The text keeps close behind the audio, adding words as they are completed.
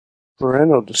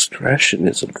Parental discretion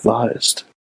is advised.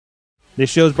 This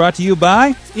show is brought to you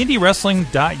by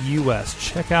IndieWrestling.us.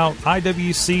 Check out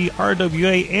IWC,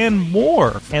 RWA, and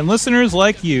more. And listeners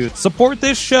like you, support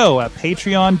this show at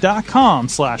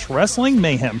Patreon.com/Wrestling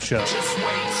Mayhem Show. Just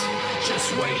wait,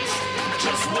 just wait,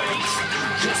 just wait,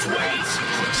 just wait,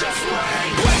 just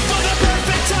wait. Wait for the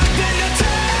perfect time, then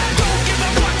attack. Don't give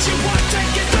up what you want,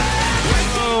 take it back.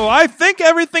 Oh, I think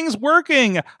everything's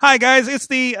working. Hi, guys. It's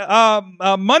the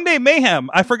Monday Mayhem.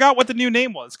 I forgot what the new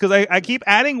name was because I keep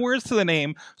adding words to the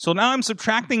name. So now I'm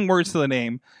subtracting words to the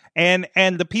name. And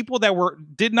the people that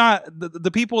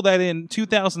the people that in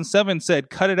 2007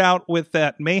 said cut it out with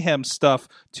that Mayhem stuff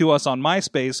to us on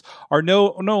MySpace are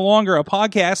no longer a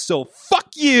podcast. So fuck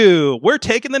you. We're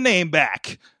taking the name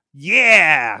back.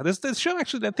 Yeah, this show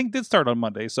actually I think did start on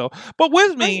Monday. So, but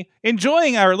with me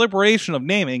enjoying our liberation of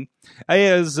naming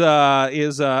is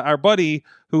our buddy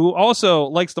who also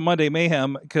likes the Monday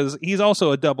Mayhem because he's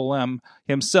also a double M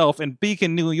himself in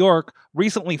Beacon, New York,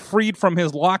 recently freed from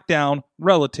his lockdown,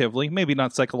 relatively, maybe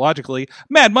not psychologically.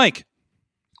 Mad Mike.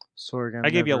 Sorg,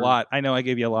 I gave you a lot. I know I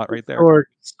gave you a lot right there.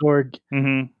 Sorg.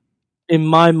 Mm-hmm. In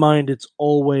my mind, it's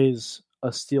always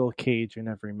a steel cage in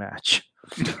every match.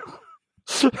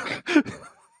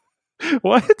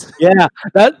 What? Yeah,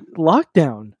 that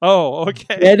lockdown. Oh,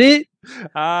 okay. Get it?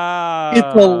 It's a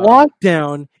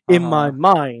lockdown in my Uh-huh.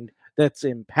 mind that's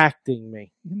impacting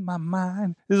me. In my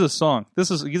mind. This is a song. This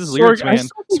is Sorg, lyrics, I man.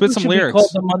 still think Spit we some should be lyrics.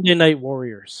 called the Monday Night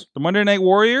Warriors. The Monday Night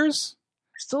Warriors?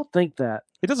 I still think that.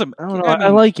 It doesn't. I don't know. I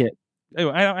like it.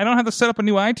 I don't have to set up a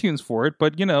new iTunes for it,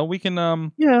 but we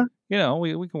can Yeah.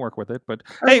 we can work with it. But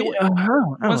hey, I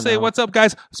want to say know. what's up,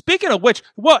 guys? Speaking of which,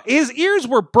 what his ears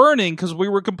were burning because we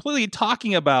were completely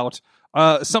talking about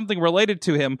something related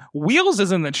to him. Wheels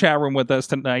is in the chat room with us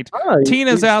tonight.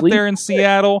 Tina's out there in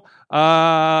Seattle.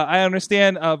 I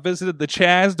understand. Visited the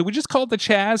Chaz. Do we just call it the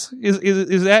Chaz?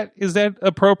 Is that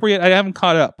appropriate? I haven't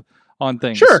caught up on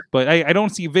things. Sure, but I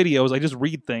don't see videos. I just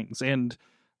read things, and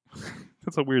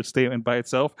that's a weird statement by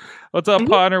itself. What's up,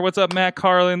 partner? What's up, Matt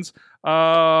Carlins?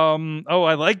 I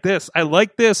like this.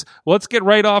 Let's get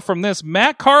right off from this.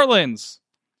 Matt Carlins.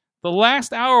 The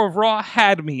last hour of Raw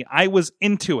had me. I was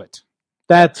into it.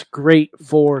 That's great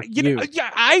for you.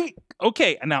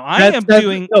 Okay. Now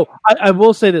I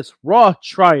will say this: Raw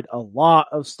tried a lot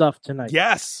of stuff tonight.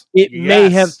 Yes, it may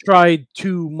have tried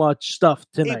too much stuff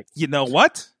tonight. You know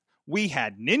what? We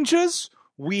had ninjas.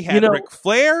 We had Ric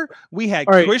Flair. We had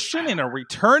Christian in a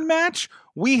return match.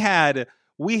 We had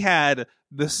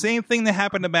the same thing that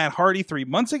happened to Matt Hardy 3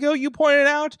 months ago. You pointed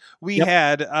out we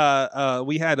had a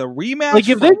rematch. Like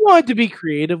if they wanted to be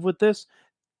creative with this,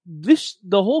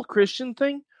 the whole Christian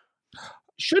thing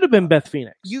should have been Beth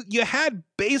Phoenix. You had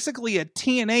basically a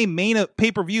TNA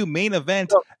pay-per-view main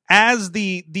event as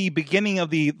the beginning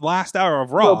of the last hour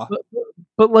of Raw.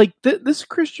 But like this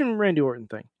Christian Randy Orton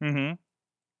thing, mm-hmm.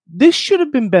 This should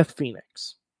have been Beth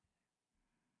Phoenix.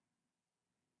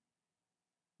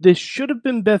 This should have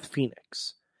been Beth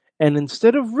Phoenix. And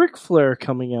instead of Ric Flair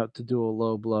coming out to do a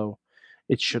low blow,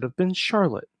 it should have been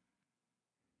Charlotte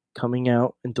coming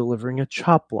out and delivering a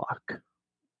chop block.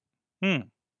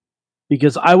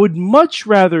 Because I would much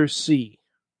rather see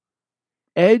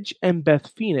Edge and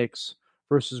Beth Phoenix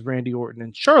versus Randy Orton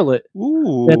and Charlotte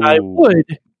than I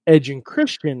would Edge and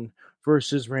Christian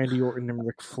versus Randy Orton and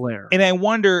Ric Flair. And I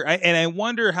wonder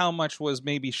how much was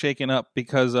maybe shaken up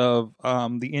because of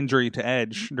the injury to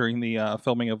Edge during the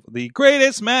filming of the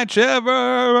greatest match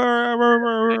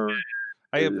ever.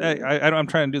 I'm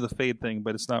trying to do the fade thing,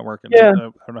 but it's not working. Yeah. I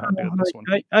don't know how to do this one.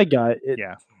 I got it.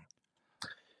 Yeah.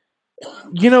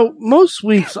 Most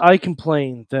weeks I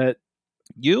complain that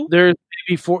there's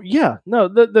maybe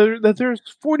that there's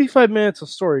 45 minutes of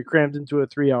story crammed into a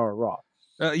 3-hour Raw.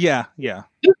 Yeah.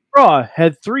 This Raw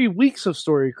had 3 weeks of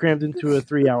story crammed into a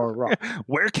 3-hour Raw.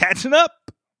 We're catching up.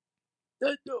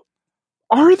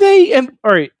 Are they? And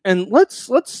all right, and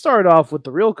let's start off with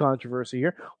the real controversy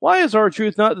here. Why is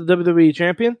R-Truth not the WWE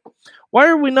champion? Why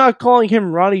are we not calling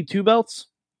him Ronnie Two Belts?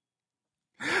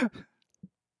 I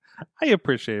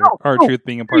appreciate R-Truth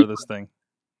being a part of this thing.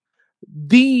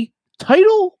 The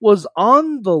title was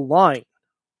on the line.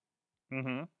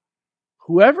 Mm-hmm.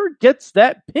 Whoever gets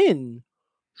that pin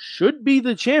should be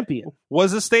the champion.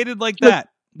 Was it stated like that?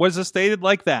 It wasn't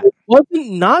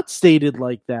not stated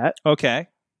like that. Okay.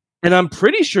 And I'm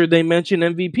pretty sure they mentioned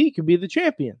MVP could be the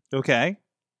champion. Okay.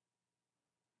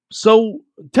 So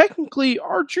technically,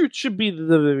 R-Truth should be the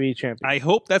WWE champion. I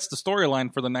hope that's the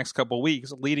storyline for the next couple of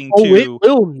weeks, leading to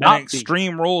an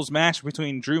Extreme Rules match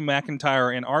between Drew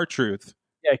McIntyre and R-Truth.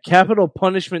 Yeah, capital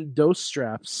punishment dose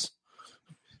straps.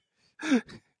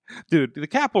 Dude, the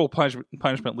Capital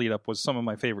Punishment lead up was some of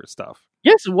my favorite stuff.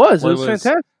 Yes, it was. It Well, was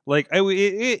fantastic. Like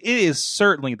it is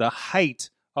certainly the height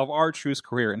of R-Truth's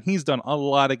career, and he's done a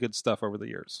lot of good stuff over the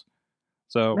years.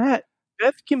 So Matt,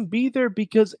 Beth can be there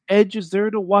because Edge is there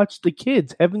to watch the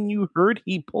kids. Haven't you heard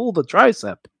he pulled a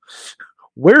tricep?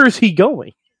 Where is he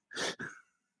going?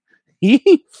 He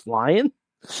ain't flying.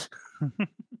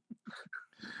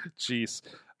 jeez.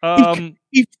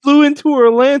 He flew into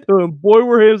Orlando, and boy,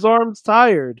 were his arms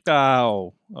tired.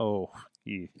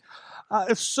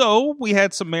 So we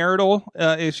had some marital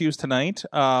issues tonight.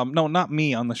 No, not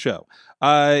me on the show.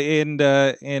 And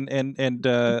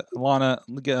Lana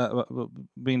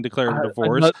being declared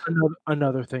divorced.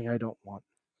 Another thing I don't want.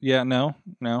 Yeah, no.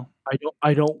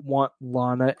 I don't want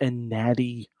Lana and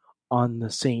Natty on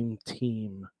the same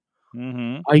team.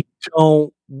 Mm-hmm. I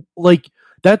don't like.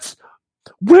 That's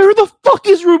where the fuck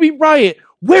is Ruby Riott?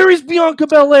 Where is Bianca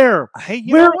Belair? Hey,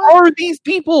 you Where know what? are these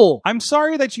people? I'm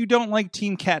sorry that you don't like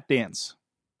Team Cat Dance.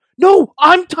 No,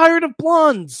 I'm tired of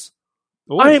blondes.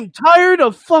 Ooh. I am tired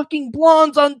of fucking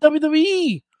blondes on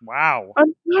WWE. Wow.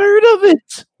 I'm tired of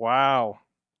it. Wow.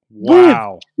 Liv,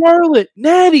 Charlotte,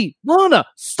 Natty, Lana,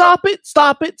 stop it.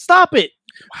 Wow.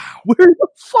 Where the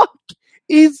fuck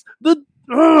is the?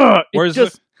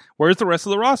 Where's the rest of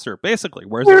the roster? Basically,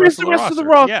 where's Where the is rest the rest of the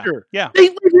roster? roster? Yeah. They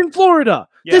live in Florida.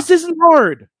 Yeah. This isn't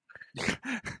hard.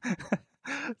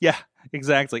 Yeah,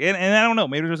 exactly. And I don't know.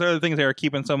 Maybe there's other things that are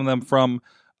keeping some of them from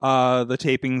the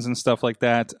tapings and stuff like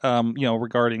that.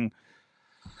 Regarding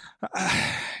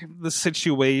the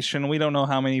situation, we don't know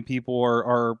how many people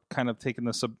are kind of taking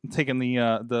the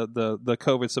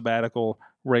COVID sabbatical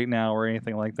right now or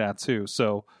anything like that too.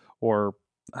 So or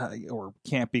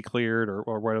can't be cleared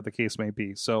or whatever the case may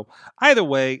be. So either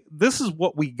way, this is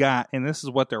what we got, and this is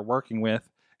what they're working with,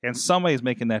 and somebody's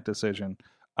making that decision.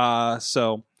 But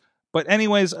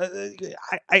anyways,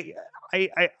 I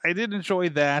did enjoy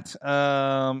that.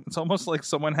 It's almost like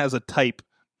someone has a type.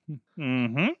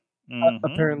 Mm-hmm. Mm-hmm.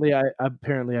 Apparently,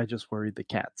 I just worried the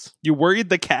cats. You worried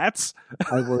the cats?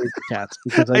 I worried the cats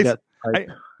because I got.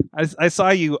 I saw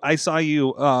you. I saw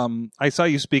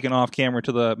you speaking off camera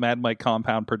to the Mad Mike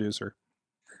compound producer.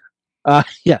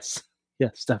 Yes,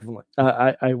 definitely.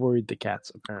 I worried the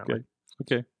cats. Apparently.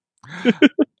 Okay.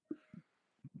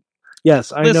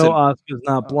 Yes, I Listen, know Asuka's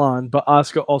not blonde, but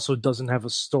Asuka also doesn't have a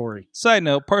story. Side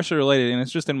note, partially related, and it's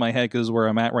just in my head because where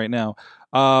I'm at right now.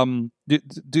 When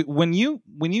you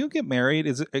get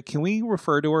married, can we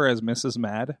refer to her as Mrs.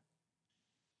 Mad?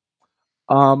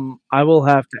 I will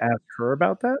have to ask her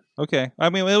about that. Okay. I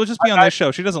mean, it will just be on this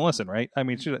show. She doesn't listen, right? I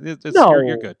mean, no,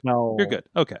 you're good. No, you're good.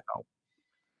 Okay. No.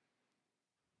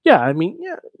 Yeah, I mean,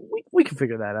 yeah, we can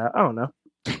figure that out. I don't know.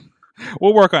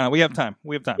 We'll work on it. We have time.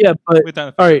 Yeah, but we have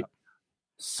time all right.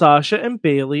 Sasha and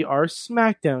Bailey are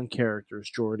SmackDown characters,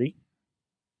 Jordy.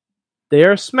 They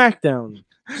are SmackDown.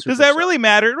 Does that really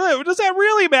matter? Does that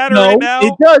really matter no, right now?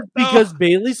 It does, because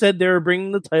Bailey said they were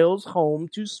bringing the titles home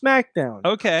to SmackDown.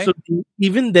 Okay. So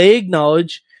even they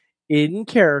acknowledge in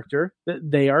character that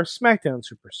they are SmackDown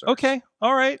superstars. Okay.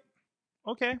 All right.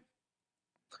 Okay.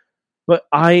 But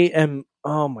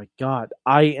oh my God,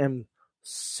 I am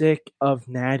sick of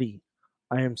Natty.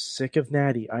 I am sick of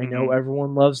Natty. I know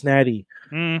everyone loves Natty.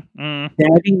 Natty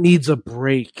needs a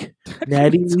break.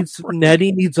 Natty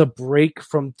needs a break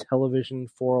from television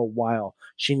for a while.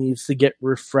 She needs to get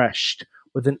refreshed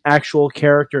with an actual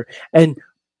character. And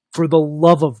for the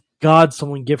love of God,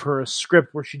 someone give her a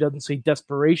script where she doesn't say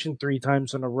desperation 3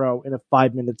 times in a row in a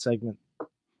 5-minute segment.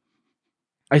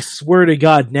 I swear to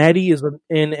God, Natty is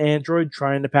an android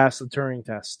trying to pass the Turing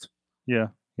test. Yeah.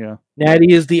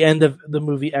 Natty is the end of the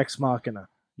movie Ex Machina.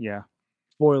 Yeah.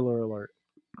 Spoiler alert.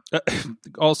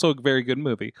 Also a very good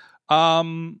movie.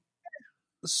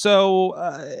 So,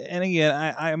 and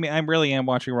again, I mean, I really am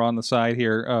watching Raw on the side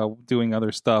here, doing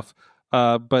other stuff.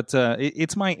 But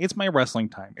it's my wrestling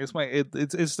time. It's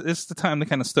the time to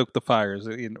kind of stoke the fires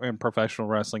in professional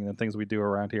wrestling and things we do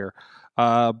around here.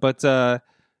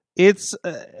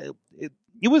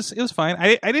 It was fine.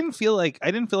 I didn't feel like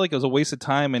it was a waste of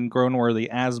time and grown worthy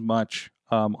as much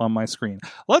on my screen.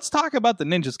 Let's talk about the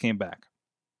ninjas came back.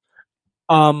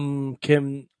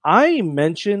 Can I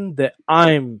mention that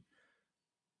I'm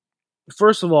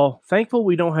first of all thankful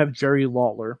we don't have Jerry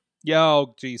Lawler.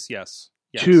 Oh, geez, yes.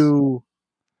 To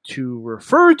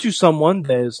refer to someone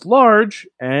that is large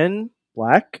and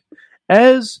black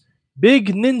as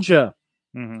Big Ninja,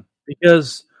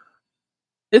 because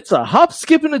it's a hop,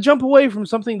 skip, and a jump away from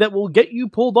something that will get you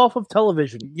pulled off of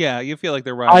television. Yeah, you feel like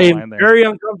they're right. I am very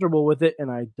uncomfortable with it,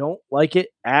 and I don't like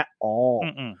it at all.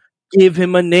 Give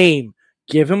him a name.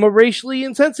 Give him a racially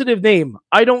insensitive name.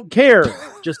 I don't care.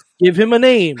 Just give him a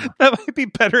name. That might be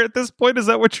better at this point. Is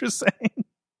that what you're saying?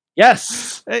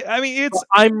 Yes. I mean, it's.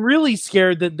 I'm really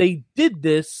scared that they did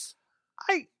this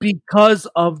because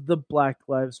of the Black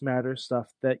Lives Matter stuff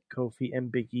that Kofi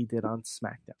and Big E did on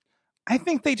SmackDown. I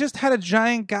think they just had a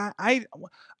giant guy.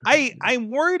 I'm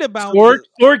worried about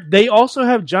Sorg, they also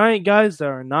have giant guys that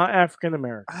are not African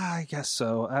American. I guess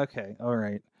so. Okay, all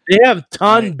right. They have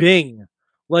Tan Bing.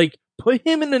 Like, put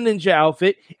him in a ninja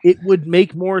outfit. It would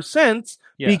make more sense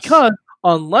because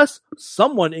unless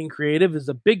someone in creative is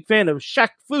a big fan of Shaq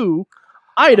Fu,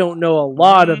 I don't know a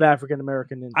lot of African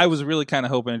American ninjas. I was really kind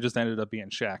of hoping it just ended up being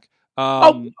Shaq.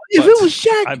 If it was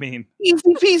Shaq, I mean,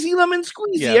 easy peasy lemon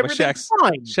squeezy, everything's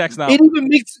fine. Shaq's not.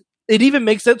 It even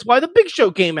makes sense why the Big Show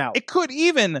came out. It could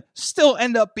even still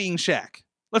end up being Shaq.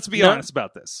 Let's be honest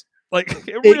about this. Like,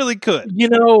 it really could. You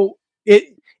know,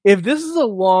 if this is a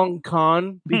long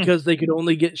con because they could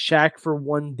only get Shaq for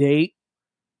one date,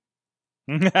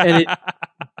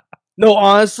 no,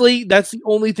 honestly, that's the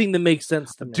only thing that makes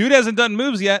sense to me. Dude hasn't done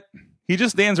moves yet. He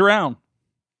just stands around.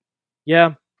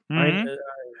 Yeah.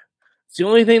 It's the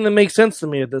only thing that makes sense to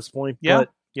me at this point. Yeah.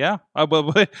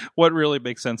 But what really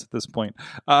makes sense at this point?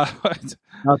 Nothing.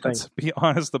 Let's be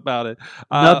honest about it.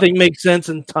 Nothing makes sense,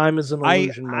 and time is an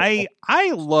illusion.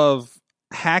 I love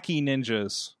hacky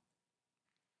ninjas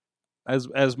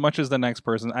as much as the next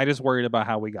person. I just worried about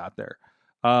how we got there.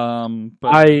 But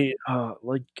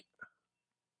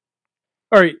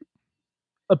all right.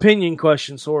 Opinion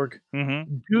question, Sorg.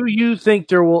 Mm-hmm. Do you think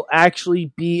there will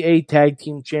actually be a tag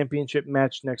team championship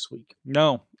match next week?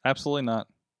 No, absolutely not.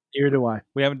 Neither do I.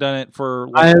 We haven't done it for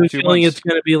I have a 2 feeling months. it's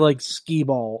going to be like skee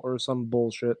ball or some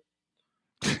bullshit.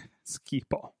 Skee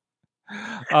ball.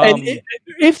 And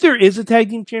if there is a tag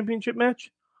team championship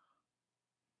match,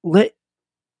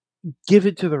 give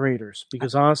it to the Raiders,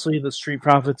 because honestly, the Street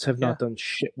Profits have not done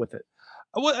shit with it.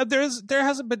 Well, there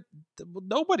hasn't been.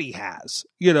 Nobody has.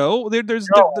 You know,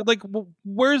 like,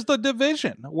 where's the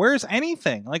division? Where's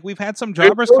anything? Like, we've had some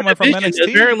jobbers coming from NXT.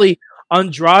 Apparently,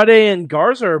 Andrade and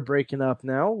Garza are breaking up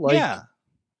now. Like, yeah,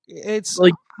 it's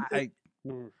like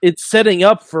it's setting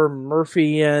up for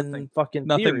Murphy and fucking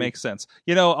nothing Theory. Makes sense.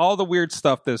 You know, all the weird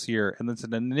stuff this year, and it's the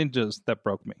ninjas that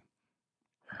broke me.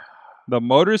 The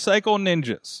motorcycle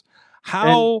ninjas.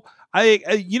 How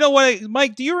you know what,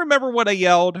 Mike? Do you remember what I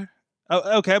yelled?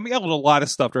 Okay, I yelled a lot of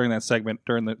stuff during that segment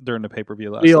during the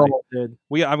pay-per-view last night. We all did.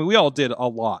 We all did a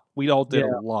lot. We all did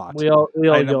a lot. We all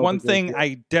and the one thing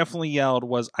I definitely yelled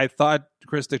was I thought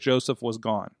Krista Joseph was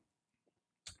gone.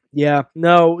 Yeah,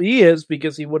 no, he is,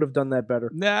 because he would have done that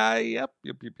better. Nah, yep.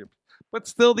 But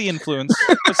still the influence.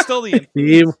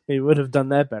 He would have done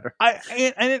that better.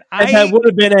 And that would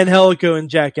have been Angelico and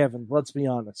Jack Evans. Let's be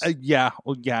honest. Yeah,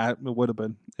 it would have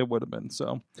been. It would have been.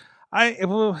 So, I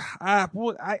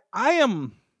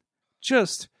am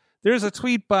just. There's a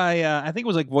tweet by I think it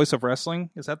was like Voice of Wrestling.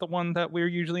 Is that the one that we're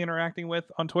usually interacting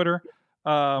with on Twitter?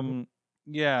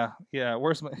 Yeah.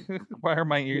 Where's my? Why are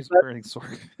my ears burning sore?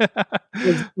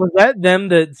 was that them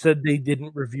that said they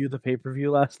didn't review the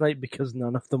pay-per-view last night because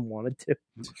none of them wanted to?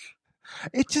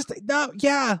 It just no.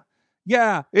 Yeah.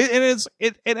 I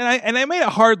made a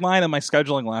hard line on my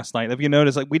scheduling last night. If you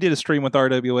notice, like, we did a stream with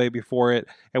RWA before it,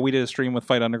 and we did a stream with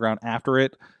Fight Underground after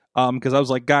it. Because I was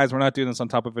like, guys, we're not doing this on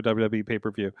top of a WWE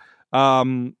pay-per-view.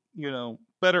 You know,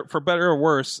 for better or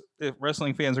worse, if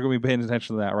wrestling fans are going to be paying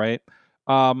attention to that, right?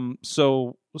 I'm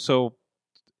sure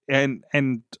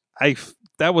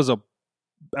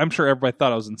everybody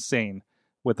thought I was insane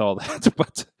with all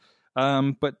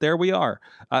that, but there we are.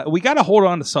 We got to hold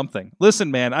on to something.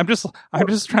 Listen, man, I'm just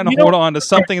trying to hold on to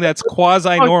something that's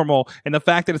quasi-normal, and the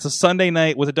fact that it's a Sunday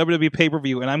night with a WWE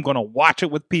pay-per-view, and I'm going to watch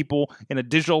it with people in a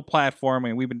digital platform,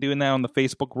 and we've been doing that on the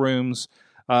Facebook rooms,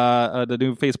 the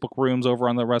new Facebook rooms over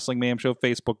on the Wrestling Mayhem Show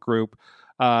Facebook group.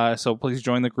 So please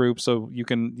join the group so you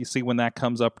see when that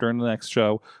comes up during the next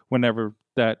show, whenever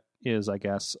that is, I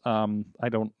guess. I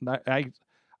don't know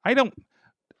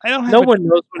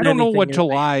what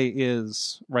July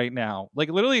is right now. Like,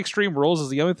 literally, Extreme Rules is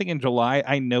the only thing in July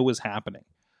I know is happening.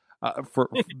 For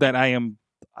that I am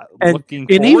looking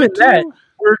forward and even to. that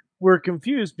we're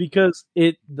confused because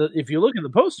if you look at the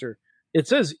poster, it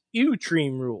says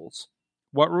Utream Rules.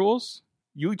 What rules?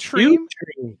 Utream?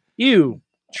 Utream.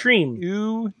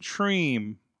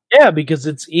 Yeah, because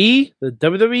it's the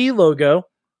WWE logo.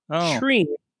 Tream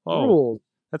Rules.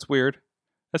 That's weird.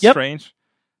 That's Yep. strange.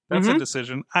 That's a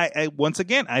decision. I once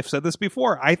again, I've said this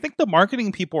before. I think the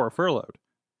marketing people are furloughed.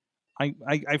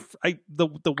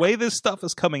 The way this stuff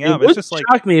is coming out, it's just like,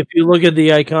 shock me if you look at the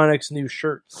Iconics new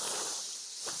shirt.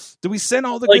 Did we send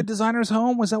all the good designers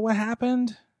home? Was that what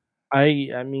happened?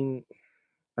 I mean,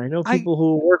 I know people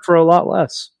who work for a lot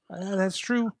less. That's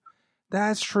true.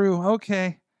 That's true.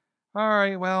 Okay. All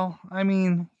right. Well, I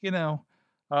mean, give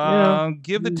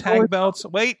the tag belts.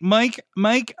 Wait, Mike.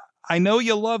 I know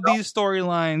you love these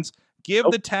storylines. Give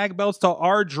the tag belts to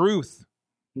R-Druth.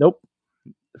 Nope.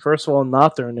 First of all,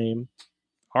 not their name.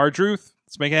 R-Druth.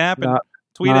 Let's make it happen.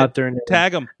 Tweet not it. Their name.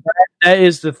 Tag them. That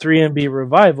is the 3MB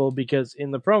revival because in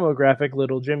the promo graphic,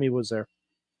 Little Jimmy was there.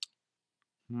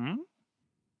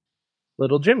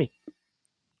 Little Jimmy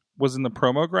was in the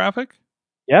promo graphic.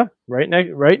 Yeah, right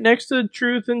next to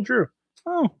Truth and Drew.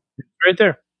 Oh, right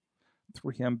there.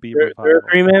 3MB They're a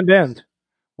 3-man band.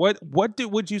 What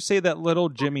would you say that Little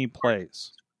Jimmy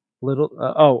plays?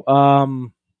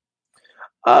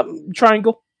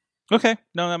 Triangle. Okay,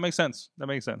 no, that makes sense. My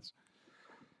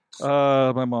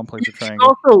mom plays a triangle.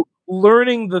 He's also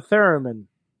learning the theremin.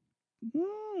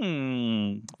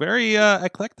 Very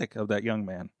eclectic of that young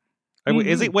man.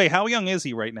 Is he? Wait, how young is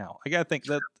he right now? I gotta think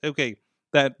that. Okay,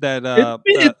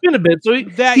 it's been a bit. So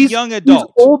he's young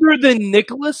adult, he's older than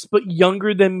Nicholas, but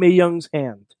younger than Mae Young's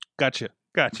hand. Gotcha.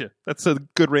 That's a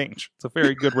good range. It's a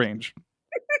very good range.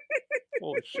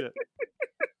 Holy shit.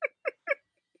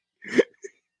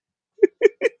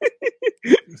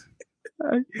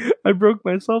 I broke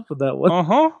myself with that one.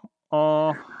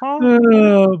 Oh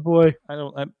boy.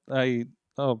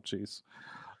 Oh jeez.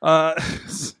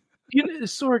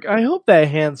 Sorg, I hope that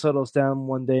hand settles down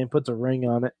one day and puts a ring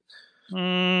on it.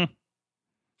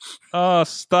 Oh,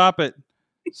 stop it.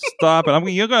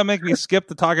 You're gonna make me skip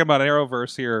to talking about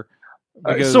Arrowverse here.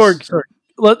 Because... Sorg.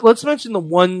 Let's mention the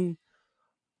one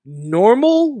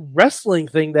normal wrestling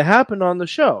thing that happened on the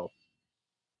show.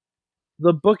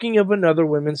 The booking of another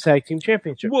women's tag team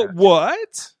championship match.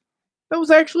 What? That was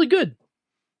actually good.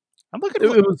 I'm looking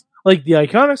It was like the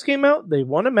Iconics came out. They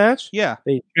won a match. Yeah.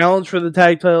 They challenged for the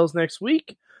tag titles next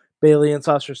week. Bayley and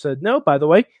Sasha said no. By the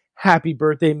way, happy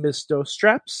birthday, Miss Dose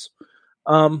Straps.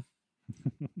 But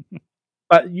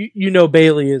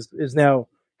Bayley is now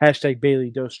hashtag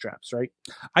Bayley Dose Straps, right?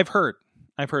 I've heard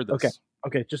this.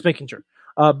 Okay, just making sure.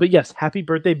 But yes, happy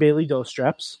birthday, Bayley Dose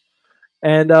Straps.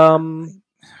 And now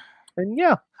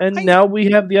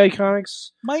we have the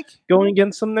Iconics, Mike, going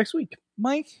against them next week.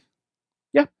 Mike,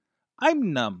 yeah,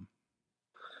 I'm numb.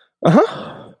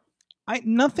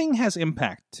 Nothing has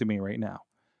impact to me right now.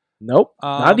 Nope,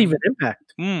 not even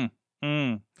Impact.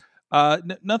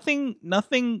 Nothing's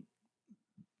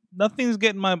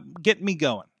getting me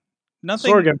going.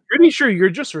 Nothing. Sorg, I'm pretty sure you're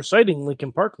just reciting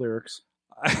Linkin Park lyrics.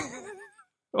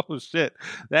 Oh shit!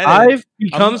 I've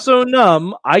become so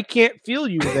numb, I can't feel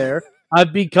you there.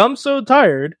 I've become so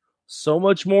tired, so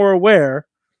much more aware.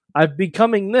 I'm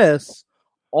becoming this.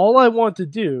 All I want to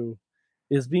do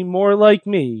is be more like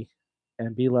me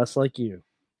and be less like you.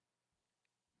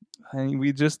 And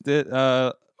we just did.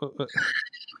 No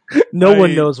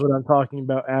one knows what I'm talking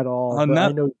about at all. I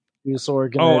know you,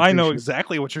 Sorg. I know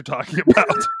exactly what you're talking about.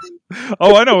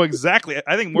 I know exactly.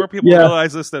 I think more people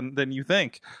realize this than you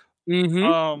think.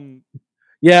 Mm-hmm.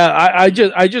 Yeah, I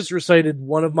just recited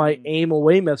one of my aim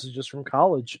away messages from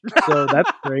college, so that's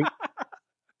great.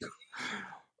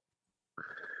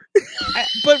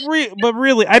 But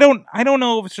really, I don't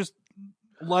know if it's just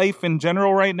life in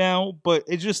general right now, but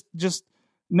it just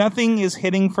nothing is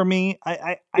hitting for me.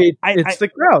 It's the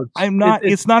crowds. I'm not.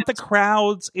 It's not the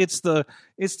crowds. It's the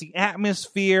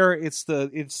atmosphere. It's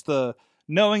the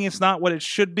knowing it's not what it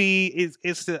should be.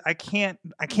 It's the I can't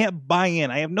buy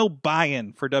in. I have no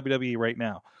buy-in for WWE right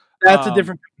now. That's a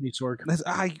different company, Sorg.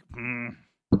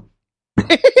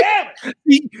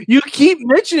 You keep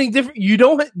mentioning different. You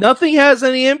don't. Nothing has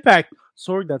any impact,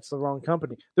 Sorg. That's the wrong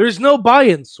company. There's no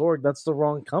buy-in, Sorg. That's the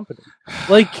wrong company.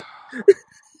 Like.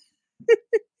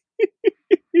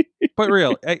 But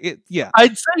real,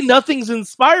 I'd say nothing's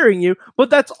inspiring you, but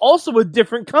that's also a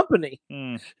different company.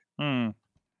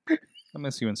 I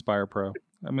miss you, Inspire Pro.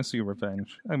 I miss you,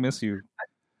 Revenge. I miss you,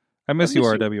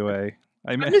 RWA.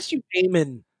 I miss you,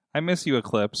 Damon. I miss you,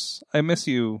 Eclipse. I miss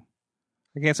you.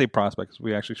 I can't say Prospect because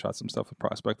we actually shot some stuff with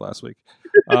Prospect last week.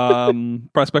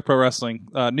 Prospect Pro Wrestling.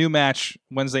 New match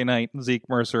Wednesday night. Zeke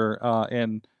Mercer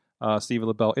and Steve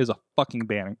LaBelle is a fucking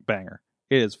banger.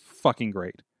 It is fucking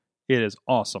great. It is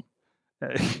awesome.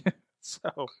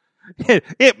 So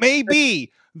it may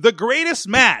be the greatest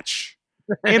match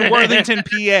in Worthington,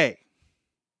 PA.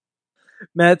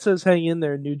 Matt says, "Hang in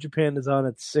there. New Japan is on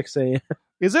at 6 a.m."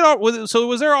 Is it? So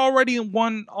was there already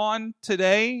one on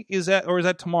today? Is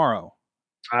that tomorrow?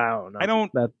 I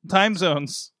don't know. Time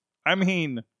zones. I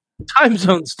mean, time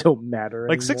zones don't matter.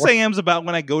 Like anymore. 6 a.m. is about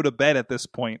when I go to bed at this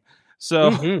point. So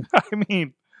I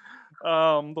mean,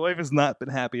 the wife has not been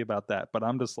happy about that. But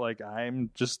I'm just like,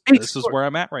 this is where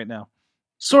I'm at right now.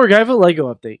 Sorg, I have a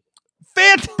Lego update.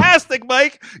 Fantastic,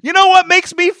 Mike. You know what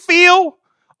makes me feel?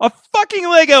 A fucking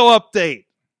Lego update.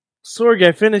 Sorg,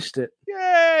 I finished it.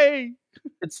 Yay!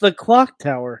 It's the clock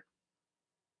tower.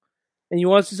 And you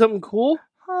want to see something cool?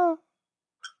 Huh. All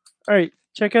right,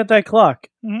 check out that clock.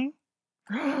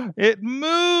 Mm-hmm. It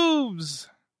moves.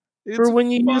 For when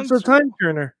you use the time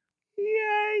turner.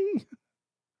 Yay!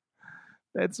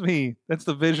 That's me. That's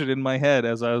the vision in my head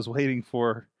as I was waiting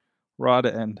for Raw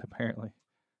to end, apparently.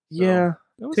 Yeah,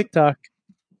 So, TikTok.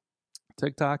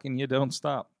 TikTok and you don't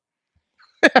stop.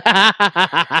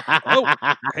 Oh,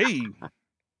 hey.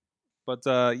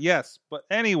 But yes. But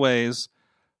anyways,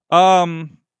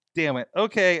 damn it.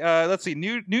 Okay, let's see.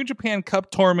 New Japan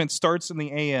Cup tournament starts in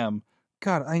the AM.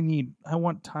 God, I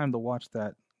want time to watch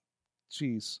that.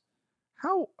 Jeez.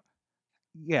 How?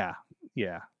 Yeah.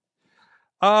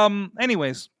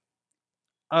 Anyways,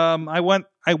 I want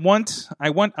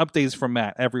updates from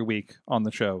Matt every week on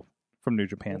the show from New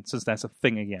Japan, since that's a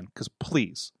thing again. Because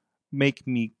please make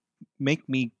me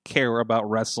care about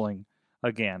wrestling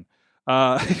again.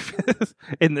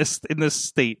 In this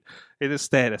state, in this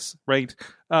status, right?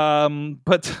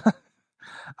 But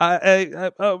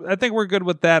I think we're good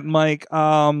with that, Mike.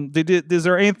 Is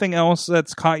there anything else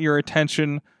that's caught your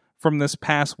attention from this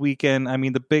past weekend? I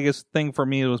mean, the biggest thing for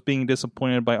me was being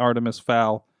disappointed by Artemis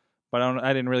Fowl, but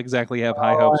I didn't really exactly have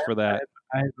high hopes for that.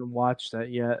 I haven't watched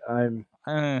that yet. I'm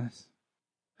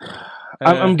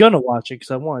I'm gonna watch it because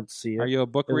I want to see it. Are you a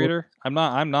book reader? I'm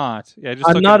not. Yeah,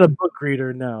 I'm not a book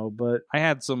reader, no. But I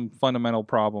had some fundamental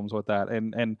problems with that,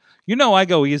 and I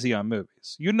go easy on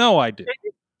movies. I do.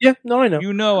 Yeah, no, I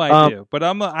know. I do. But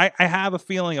I have a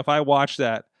feeling if I watched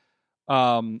that,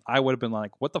 I would have been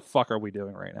like, "What the fuck are we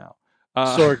doing right now?"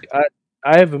 Sorg,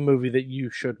 I have a movie that you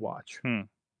should watch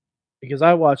because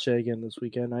I watched it again this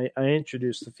weekend. I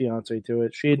introduced the fiance to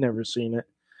it. She had never seen it.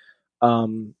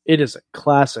 It is a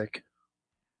classic.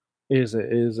 It is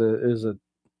a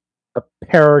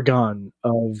paragon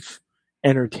of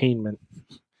entertainment.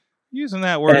 Using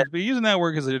that word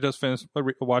because I just finished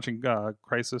watching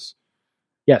Crisis.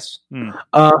 Yes.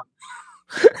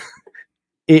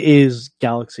 It is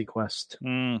Galaxy Quest.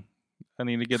 I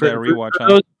need to get that rewatch.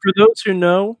 For those who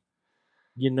know,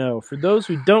 you know. For those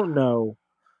who don't know,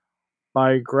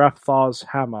 by Grafthos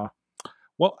Hammer.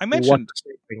 Well, I mentioned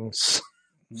things.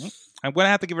 I'm going to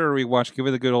have to give it a rewatch, give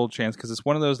it a good old chance, because it's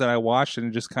one of those that I watched and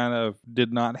it just kind of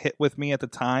did not hit with me at the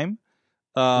time.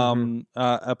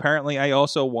 Apparently, I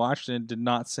also watched and it did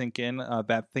not sink in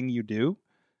That Thing You Do,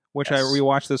 which I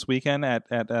rewatched this weekend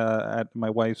at my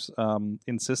wife's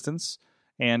insistence,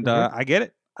 and I get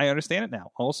it. I understand it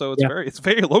now. Also, it's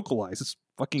very localized. It's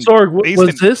fucking. Sorg,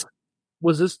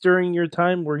 was this during your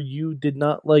time where you did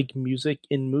not like music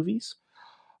in movies?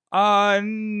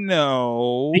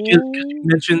 No. Because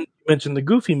you mentioned the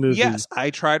Goofy movie. Yes,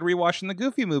 I tried rewatching the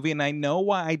Goofy movie, and I know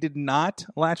why I did not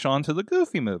latch on to the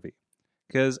Goofy movie.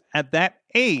 Because at that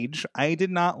age, I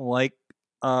did not like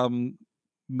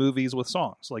movies with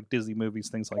songs, like Disney movies,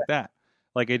 things like that.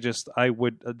 Like I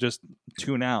would just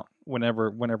tune out whenever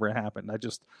it happened.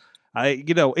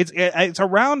 It's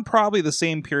around probably the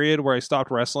same period where I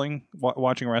stopped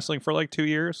watching wrestling for like 2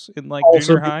 years in like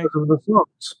also junior high. Because of the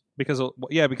songs. Because of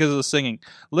the singing.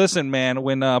 Listen, man,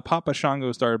 when Papa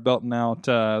Shango started belting out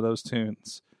those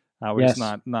tunes, I was just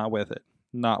not with it.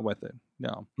 Not with it.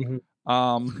 No.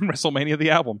 WrestleMania the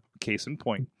album, case in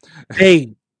point.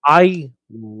 Hey, I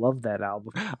love that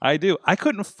album. I do. I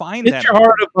couldn't find that. Get your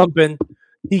heart a-pumping.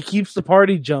 He keeps the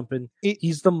party jumping.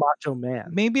 He's the Macho Man.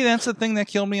 Maybe that's the thing that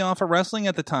killed me off of wrestling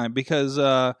at the time, because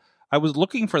I was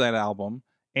looking for that album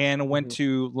and went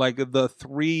to like the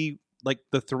three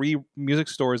music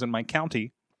stores in my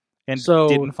county and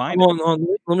didn't find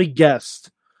it. Let me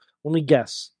guess.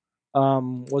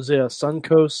 Was it a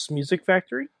Suncoast Music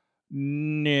Factory?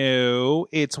 No,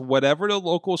 it's whatever the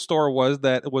local store was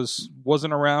that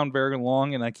wasn't around very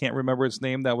long, and I can't remember its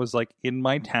name. That was like in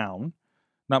my town,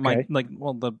 not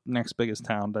the next biggest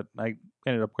town that I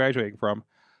ended up graduating from.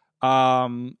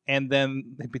 And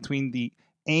then between the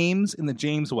Ames and the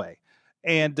Jamesway,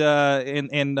 and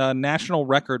National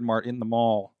Record Mart in the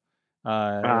mall in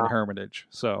Hermitage.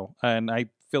 So, and I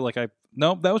feel like that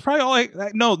was probably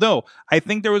all No. I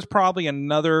think there was probably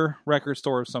another record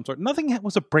store of some sort. Nothing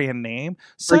was a brand name.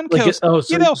 Suncoast.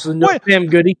 Sam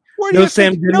Goody. No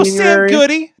Sam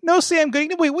Goody. No Sam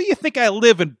Goody. Wait, what do you think? I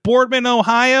live in Boardman,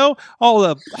 Ohio? All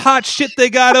the hot shit they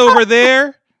got over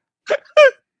there.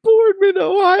 Boardman,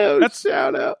 Ohio.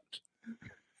 Shout out.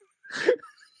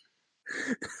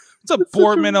 What's up,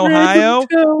 Boardman, Ohio?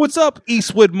 What's up,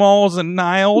 Eastwood Malls and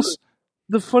Niles?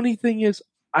 The funny thing is,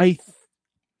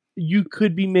 you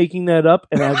could be making that up,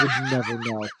 and I would never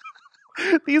know.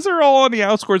 These are all on the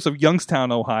outskirts of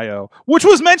Youngstown, Ohio, which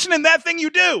was mentioned in That Thing You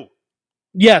Do.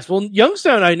 Yes, well,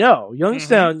 Youngstown, I know.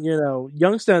 Youngstown,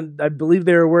 Youngstown, I believe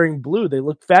they were wearing blue. They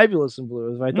look fabulous in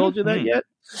blue. Have I told you that yet?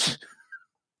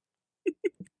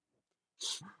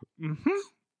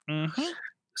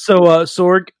 So,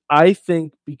 Sorg, I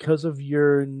think because of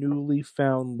your newly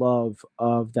found love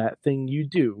of That Thing You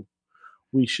Do,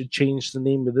 we should change the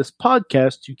name of this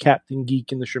podcast to Captain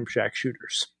Geek and the Shrimp Shack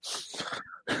Shooters.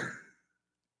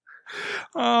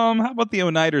 How about the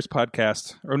Oniders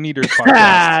podcast? Oniders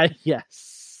podcast.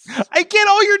 Yes. I get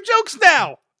all your jokes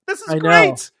now. This is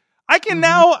great. I can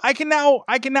now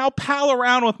pal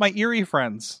around with my eerie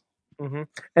friends. Mm-hmm.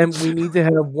 And we need to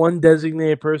have one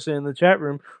designated person in the chat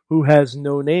room who has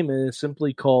no name and is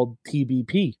simply called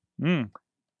TBP. You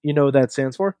know what that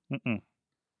stands for?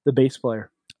 The bass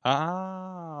player.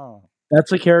 Ah.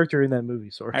 That's a character in that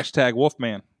movie, Sorg. Hashtag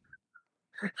Wolfman.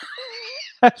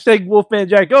 Hashtag Wolfman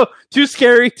Jack. Oh, too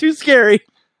scary.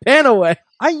 Pan away.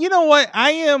 You know what? I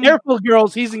am careful,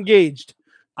 girls. He's engaged.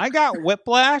 I got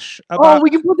whiplash about. Oh, we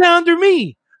can put that under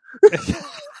me.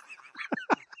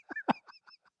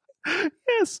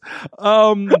 Yes.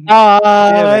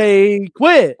 I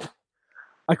quit.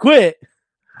 I quit.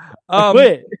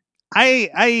 I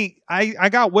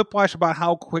got whiplash about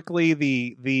how quickly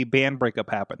the band breakup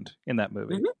happened in that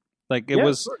movie. Like it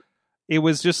was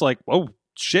just like, oh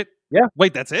shit. Yeah.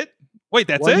 Wait, that's it? Wait,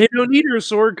 that's One it? hit Oneater,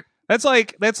 Sorg. It's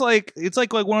like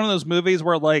one of those movies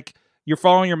where like you're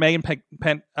following your main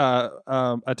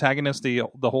antagonist the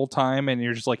whole time, and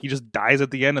you're just like he just dies at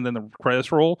the end, and then the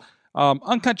credits roll.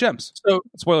 Uncut Gems. So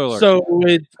spoiler alert.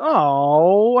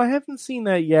 So I haven't seen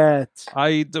that yet.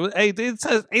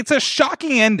 It's a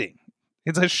shocking ending.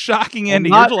 It's a shocking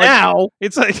ending. Not now.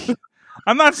 It's like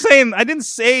I'm not saying I didn't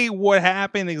say what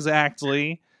happened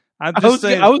exactly. I was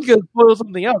going to spoil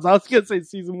something else. I was going to say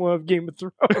season 1 of Game of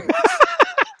Thrones.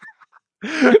 Do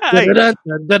you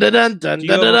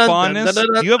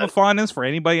have a fondness for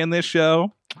anybody in this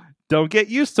show? Don't get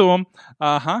used to them.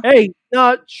 Hey,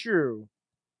 not true.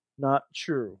 Not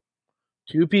true.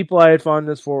 2 people I had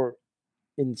fondness for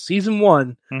in season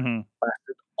 1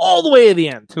 lasted all the way to the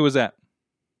end. Who was that?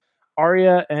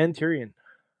 Arya and Tyrion.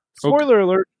 Spoiler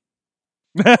alert.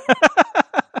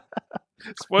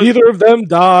 Neither of them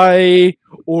die,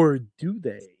 or do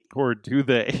they? Or do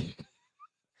they?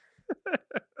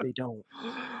 They don't.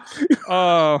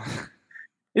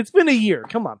 It's been a year.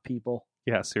 Come on, people.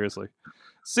 Yeah, seriously.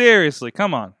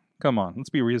 Come on. Let's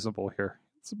be reasonable here.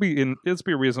 Let's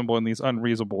be reasonable in these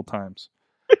unreasonable times.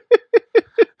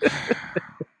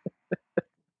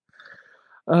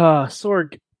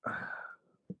 Sorg,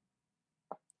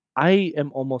 I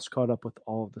am almost caught up with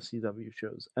all of the CW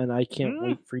shows, and I can't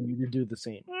wait for you to do the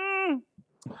same.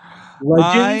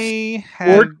 Legends?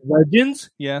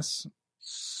 Yes.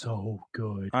 So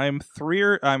good. I'm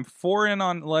 4 in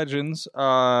on Legends,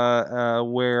 where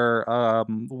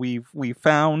we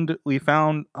found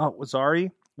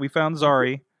Zari. We found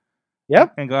Zari.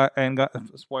 Yep. And got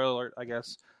spoiler alert, I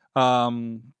guess.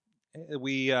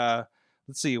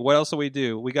 Let's see, what else do we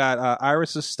do? We got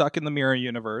Iris is stuck in the mirror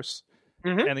universe.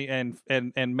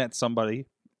 And met somebody.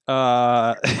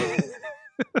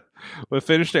 We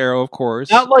finished Arrow, of course.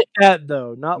 Not like that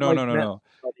though. No.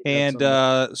 And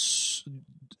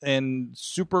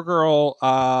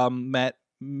Supergirl met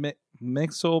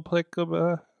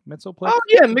Mxyzptlk. Oh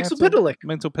yeah,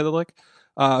 Mxyzptlk,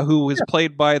 who was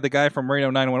played by the guy from Reno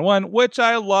 911, which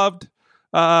I loved.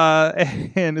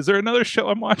 And is there another show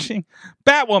I'm watching?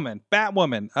 Batwoman.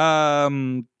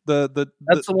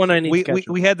 That's the one I need to catch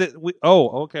we had the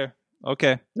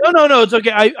okay. No, it's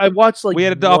okay. I watched we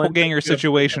had a doppelganger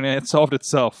situation and it solved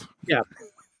itself. Yeah.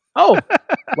 Oh,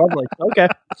 lovely. Okay.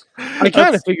 I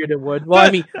kind of figured it would. Well,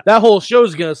 I mean, that whole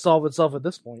show's going to solve itself at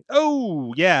this point.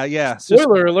 Oh, yeah.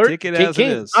 Spoiler alert. Take it as it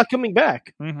is. Not coming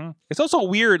back. It's also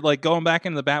weird, like, going back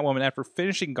into the Batwoman after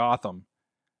finishing Gotham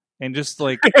and just,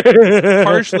 like,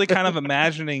 partially kind of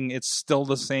imagining it's still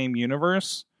the same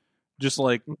universe, just,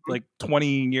 like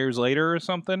 20 years later or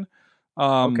something.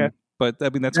 Okay. But, I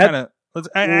mean, that's kind of...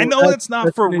 I know that's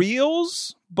not for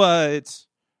reals, but...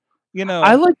 You know,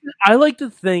 I like to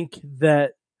think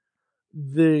that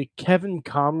the Kevin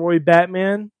Conroy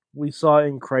Batman we saw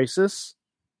in Crisis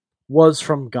was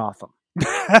from Gotham.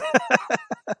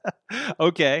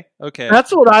 Okay.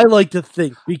 That's what I like to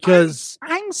think because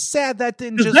I'm sad that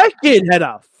didn't just that kid had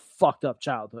a fucked up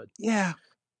childhood. Yeah.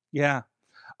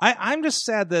 I'm just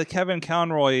sad the Kevin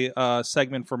Conroy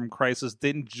segment from Crisis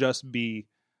didn't just be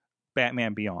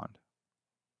Batman Beyond.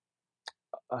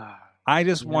 I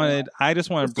just wanted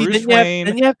Bruce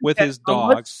Wayne with his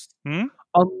dogs.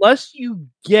 Unless you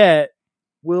get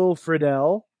Will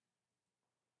Friedle,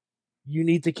 you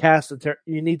need to cast the term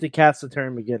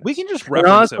McGinnis. We can just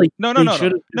reference him. honestly, No.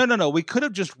 they No. We could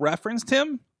have just referenced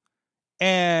him,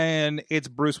 and it's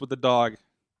Bruce with the dog.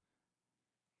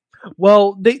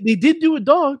 Well, they did do a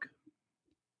dog.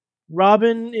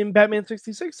 Robin in Batman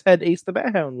 66 had Ace the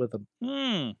Bat Hound with him.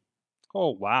 Oh,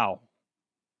 wow.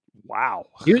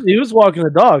 He was walking a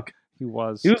dog. He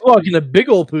was. He was walking a big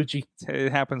old poochie.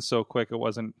 It happened so quick. It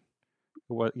was.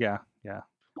 Yeah.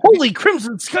 Holy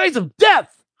crimson skies of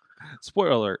death!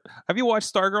 Spoiler alert. Have you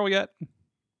watched Stargirl yet?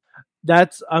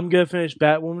 I'm gonna finish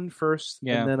Batwoman first,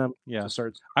 Yeah. and then I'm Yeah. gonna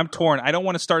start. I'm torn. I don't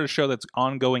want to start a show that's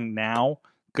ongoing now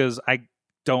because I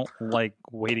don't like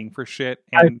waiting for shit.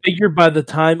 I And figure by the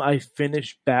time I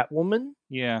finish Batwoman,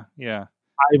 yeah. I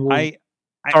will. I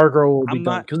Stargirl will be I'm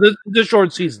done not- because it's a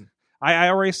short season. I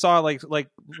already saw like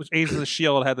Agents of the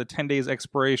Shield had the 10 days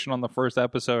expiration on the first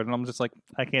episode, and I'm just like,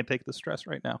 I can't take the stress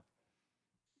right now.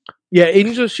 Yeah,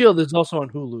 Agents of S.H.I.E.L.D. is also on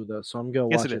Hulu though, so I'm gonna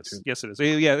Yes, watch it it. is. Too. Yes, it is.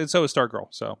 Yeah, and so is Stargirl.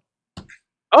 So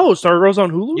Oh, Stargirl's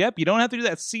on Hulu. yep, you don't have to do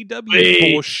that CW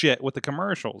Sweet. bullshit with the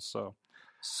commercials. So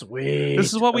Sweet.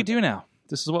 this is what we do now.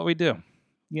 This is what we do.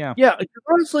 Yeah. Yeah,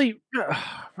 honestly,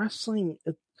 wrestling.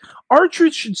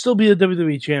 R-Truth should still be the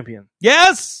WWE champion.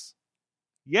 Yes.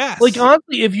 Like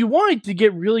honestly, if you wanted to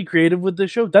get really creative with this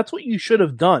show, that's what you should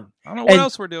have done. I don't know what and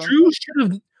else we're doing.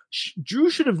 Drew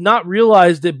should have not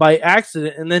realized it by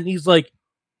accident, and then he's like,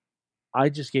 "I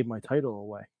just gave my title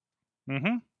away."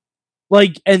 Mm-hmm.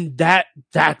 Like, and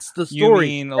that's the story.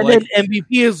 You mean and like then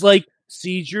MVP is like,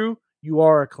 "See, Drew, you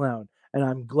are a clown, and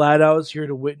I'm glad I was here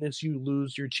to witness you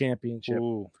lose your championship."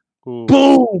 ooh, Boom!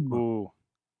 ooh.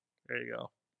 There you go.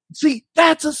 See,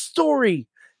 that's a story.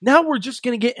 Now we're just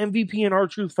going to get MVP and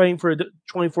R-Truth fighting for a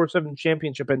 24/7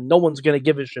 championship, and no one's going to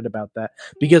give a shit about that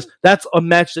because that's a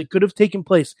match that could have taken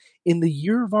place in the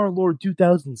year of our Lord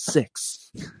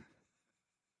 2006.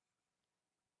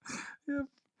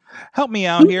 Help me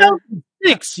out here.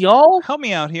 2006, y'all. Help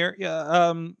me out here.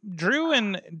 Yeah, Drew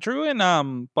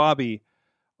and Bobby.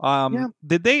 Yeah.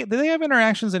 Did they have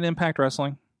interactions in Impact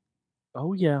Wrestling?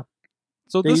 Oh yeah,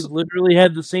 So they this. literally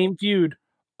had the same feud.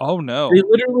 Oh no. They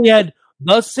literally had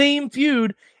the same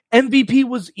feud. MVP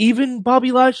was even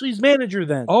Bobby Lashley's manager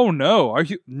then. Oh no. Are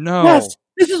you no? Yes,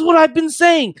 this is what I've been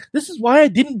saying. This is why I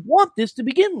didn't want this to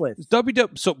begin with.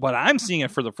 WW. So, but I'm seeing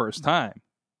it for the first time.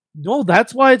 No,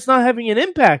 that's why it's not having an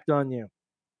impact on you.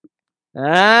 We're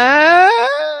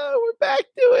back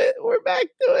to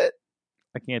it.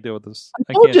 I can't deal with this.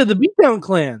 I told you the Beatdown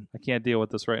Clan. I can't deal with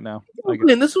this right now.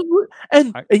 And this was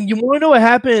and you want to know what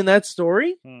happened in that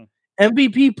story?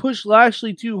 MVP pushed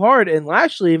Lashley too hard, and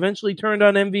Lashley eventually turned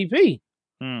on MVP.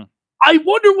 I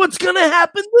wonder what's going to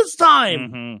happen this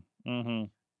time.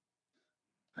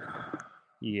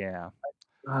 Yeah.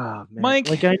 Ah, man. Mike.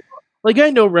 I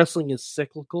know wrestling is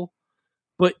cyclical,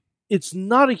 but it's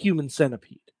not a human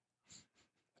centipede.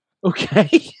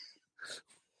 Okay?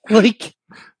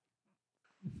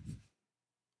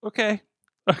 Okay.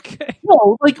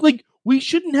 No, we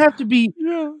shouldn't have to be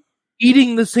Yeah.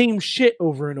 eating the same shit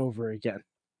over and over again.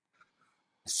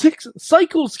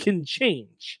 Cycles can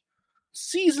change.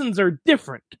 Seasons are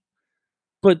different.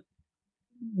 But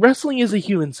wrestling is a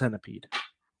human centipede.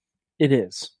 It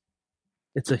is.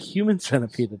 It's a human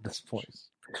centipede at this point.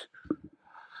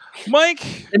 Mike.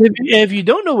 And if you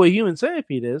don't know what human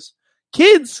centipede is,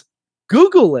 kids,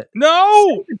 Google it.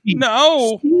 No. Centipede.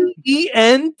 No.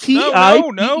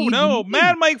 CENTIPED. No.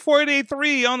 Mad Mike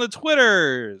 4883 on the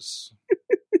Twitters.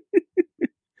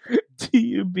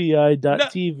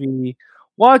 TUBI.TV.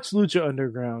 Watch Lucha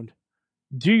Underground.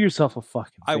 Do yourself a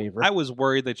fucking favor. I was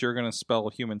worried that you're going to spell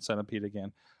human centipede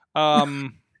again.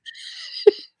 Want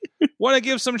to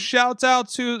give some shouts out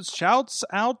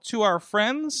to our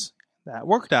friends that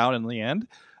worked out in the end.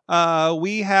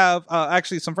 We have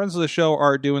actually some friends of the show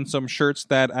are doing some shirts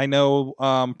that I know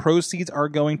proceeds are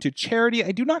going to charity.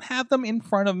 I do not have them in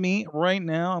front of me right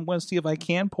now. I'm going to see if I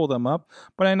can pull them up.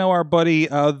 But I know our buddy,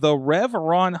 the Rev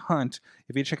Ron Hunt,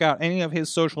 if you check out any of his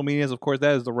social medias, of course,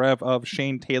 that is the Rev of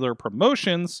Shane Taylor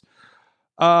Promotions.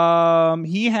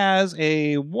 He has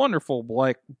a wonderful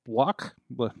Black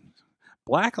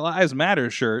Lives Matter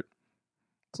shirt.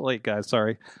 It's late, guys.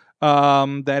 Sorry.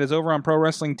 That is over on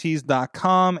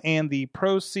ProWrestlingTees.com, and the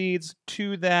proceeds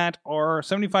to that are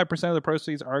 75% of the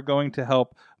proceeds are going to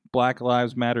help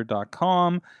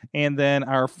BlackLivesMatter.com, and then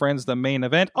our friends, the Main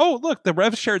Event. Oh, look, the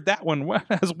Rev shared that one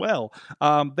as well.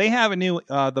 They have a new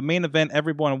the Main Event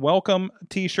Everyone Welcome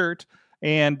T-shirt,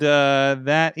 and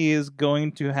that is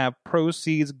going to have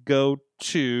proceeds go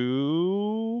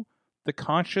to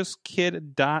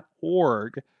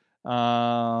theconsciouskid.org.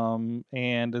 and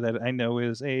that I know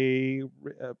is I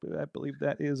believe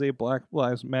that is a Black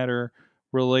Lives Matter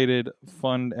related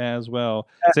fund as well.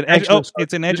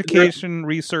 It's an education,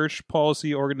 research,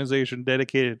 policy organization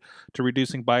dedicated to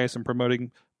reducing bias and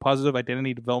promoting positive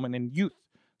identity development in youth.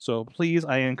 So please,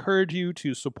 I encourage you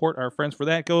to support our friends for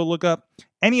that. Go look up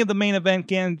any of the main event,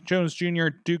 Gan Jones Jr.,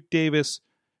 Duke Davis,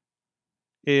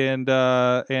 and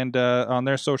on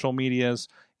their social medias,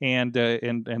 and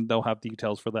they'll have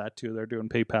details for that too. They're doing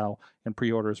PayPal and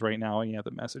pre-orders right now, and you have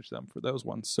to message them for those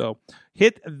ones. So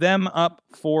hit them up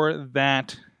for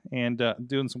that, and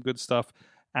doing some good stuff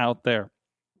out there.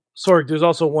 Sorry, there's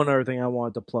also one other thing I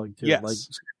wanted to plug too. Yes. Like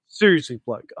seriously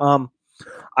plug.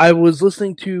 I was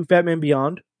listening to Fat Man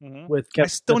Beyond with I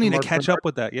still need to catch up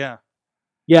with that. Yeah.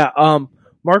 Yeah.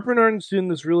 Mark Bernard's doing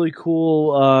this really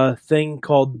cool thing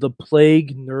called the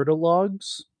Plague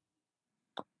Nerdalogs.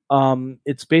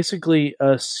 It's basically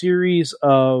a series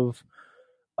of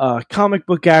comic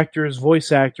book actors,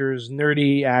 voice actors,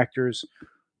 nerdy actors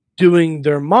doing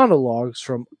their monologues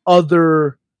from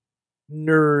other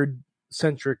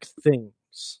nerd-centric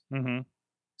things. Mm-hmm.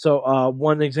 So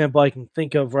one example I can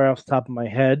think of right off the top of my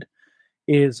head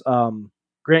is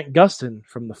Grant Gustin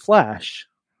from The Flash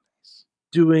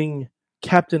doing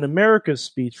Captain America's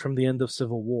speech from the end of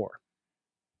Civil War.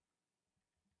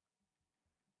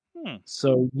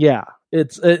 So yeah,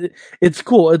 it's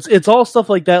cool. It's all stuff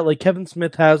like that. Like Kevin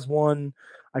Smith has one.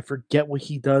 I forget what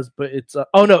he does, but it's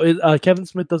Kevin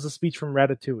Smith does a speech from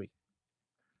Ratatouille,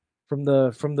 from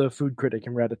the food critic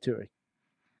in Ratatouille.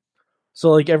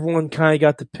 So like everyone kind of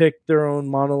got to pick their own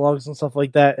monologues and stuff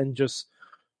like that, and just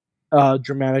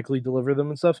dramatically deliver them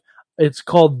and stuff. It's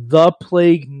called The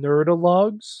Plague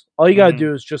Nerdalogs. All you gotta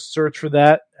do is just search for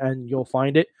that, and you'll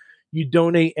find it. You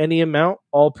donate any amount,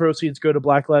 all proceeds go to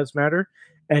Black Lives Matter,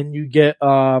 and you get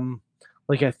I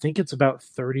think it's about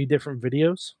 30 different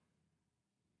videos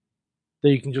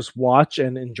that you can just watch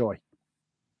and enjoy.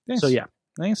 Nice. So yeah,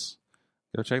 nice.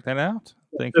 Go check that out.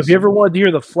 Thank you. If you ever wanted to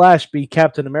hear the Flash be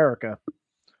Captain America,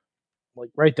 like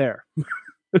right there,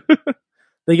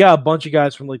 they got a bunch of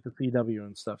guys from like the CW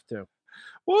and stuff too.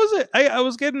 What was it?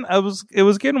 It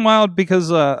was getting wild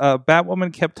because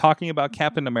Batwoman kept talking about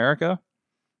Captain America.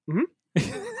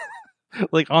 Mm-hmm.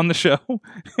 Like on the show.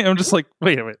 And I'm just like,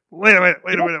 wait a minute.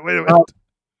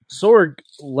 Sorg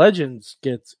Legends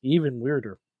gets even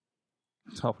weirder.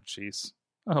 Oh jeez.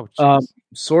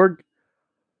 Sorg.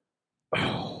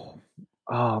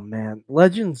 Oh man,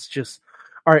 Legends just.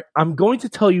 All right, I'm going to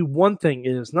tell you one thing.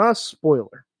 It is not a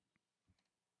spoiler,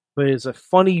 but it's a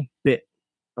funny bit.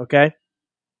 Okay.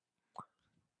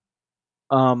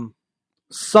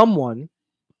 Someone,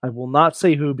 I will not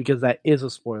say who because that is a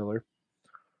spoiler,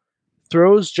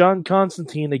 throws John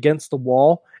Constantine against the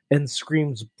wall and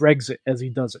screams Brexit as he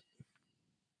does it.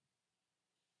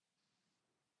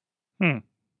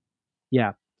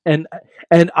 Yeah. And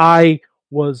I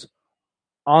was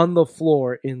on the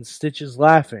floor in stitches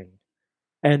laughing.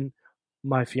 And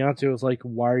my fiance was like,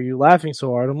 "Why are you laughing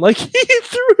so hard?" I'm like, "He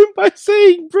threw him by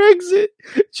saying Brexit."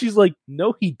 She's like,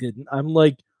 "No, he didn't." I'm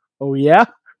like, "Oh yeah?"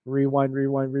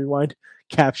 Rewind.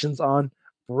 Captions on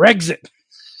Brexit.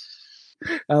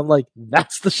 I'm like,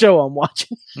 that's the show I'm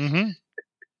watching. Mm-hmm.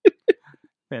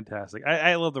 Fantastic.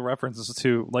 I love the references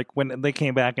too. Like when they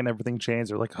came back and everything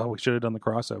changed, they're like, "Oh, we should have done the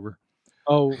crossover."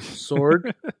 Oh,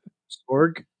 Sorg,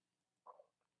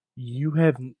 you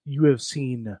have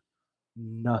seen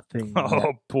nothing.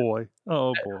 Oh boy.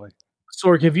 Sorg,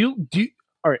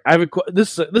 all right, I have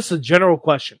this is a general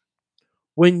question.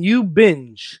 When you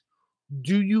binge,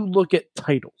 do you look at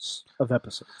titles of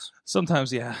episodes?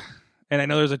 Sometimes, yeah. And I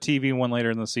know there's a TV one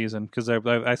later in the season because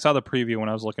I saw the preview when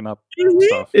I was looking up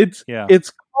stuff.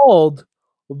 It's called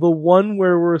The One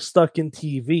Where We're Stuck in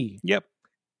TV. Yep.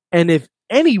 And if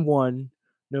anyone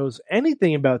knows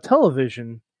anything about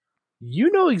television,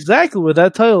 you know exactly what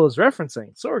that title is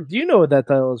referencing. Sorg, do you know what that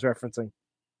title is referencing?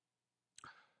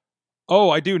 Oh,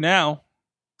 I do now.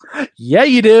 Yeah,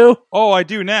 you do. Oh, I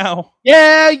do now.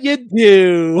 Yeah, you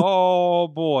do. Oh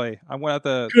boy, I went out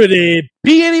the. Could it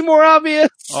be any more obvious?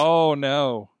 Oh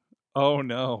no!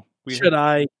 Should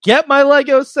I get my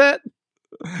Lego set?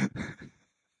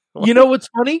 You know what's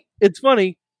funny? It's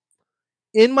funny.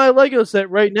 In my Lego set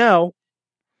right now,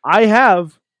 I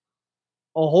have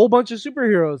a whole bunch of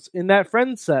superheroes in that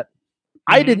Friends set.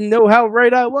 Mm-hmm. I didn't know how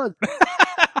right I was.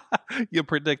 You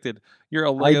predicted. You're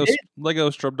a Lego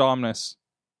Stradamus.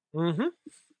 Mm-hmm.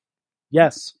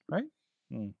 Yes. Right?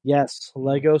 Yes.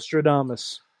 Lego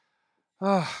Stradamus.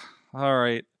 All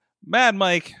right. Mad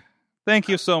Mike, Thank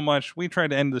you so much. We tried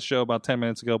to end the show about 10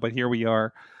 minutes ago, but here we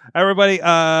are. Everybody,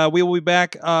 we will be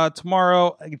back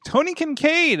tomorrow. Tony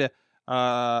Kincaid,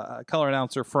 color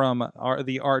announcer from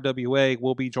the RWA,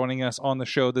 will be joining us on the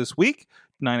show this week,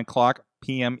 9 o'clock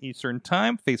p.m. Eastern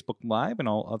Time, Facebook Live, and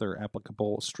all other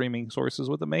applicable streaming sources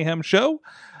with the Mayhem Show.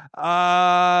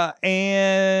 And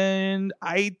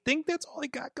I think that's all I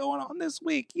got going on this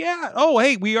week. Yeah. Oh,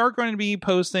 hey, we are going to be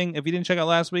posting, if you didn't check out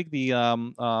last week, the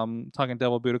Talking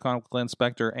Devil Budokan with Glenn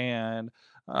Spector and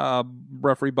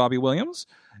referee Bobby Williams.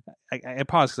 I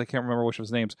paused because I can't remember which of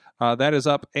his names. That is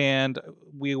up, and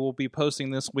we will be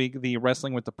posting this week the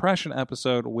Wrestling with Depression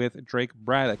episode with Drake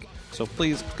Braddock. So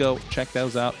please go check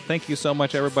those out. Thank you so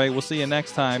much, everybody. We'll see you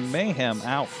next time. Mayhem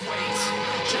out.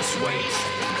 Just wait,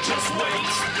 just wait,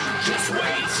 just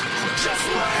wait, just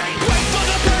wait. Wait for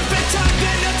the perfect time,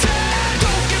 then attack.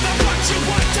 Don't give up what you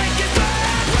want, take it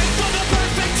back. Wait for the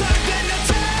perfect time, then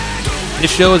attack.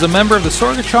 This show is a member of the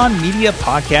Sorgatron Media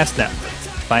Podcast Network.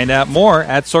 Find out more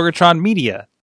at sorgatronmedia.com.